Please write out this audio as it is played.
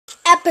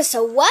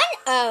Episode 1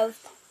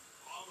 of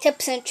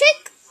Tips and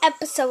Tricks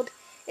episode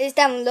is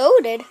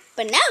downloaded,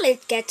 but now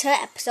let's get to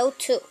episode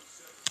 2.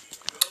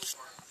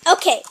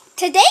 Okay,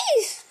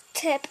 today's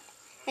tip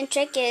and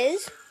trick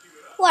is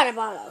water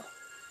bottle.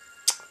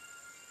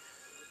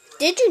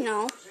 Did you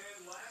know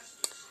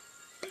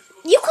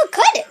you could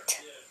cut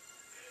it?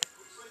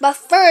 But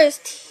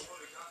first,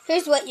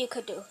 here's what you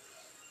could do.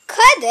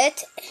 Cut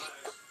it,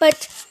 but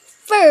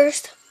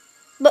first,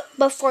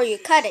 before you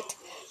cut it,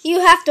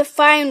 you have to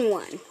find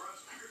one.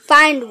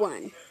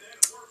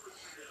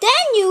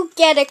 Then you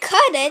get to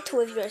cut it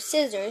with your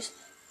scissors.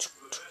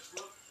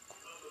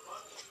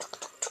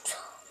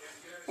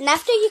 And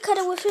after you cut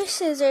it with your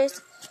scissors,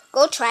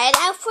 go try it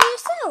out for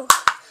yourself.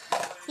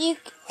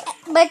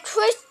 But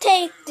first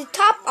take the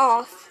top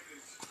off,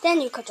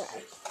 then you could try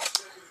it.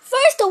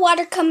 First the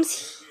water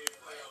comes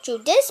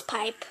through this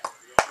pipe,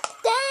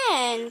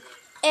 then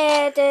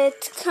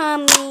it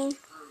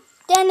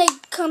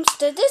comes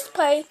to this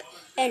pipe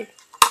and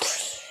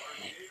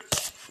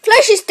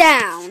flushes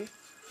down.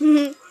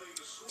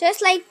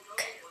 Just like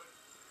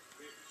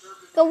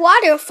the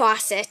water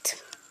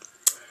faucet.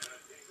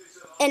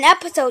 In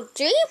episode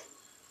 3,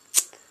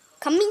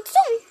 coming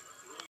soon.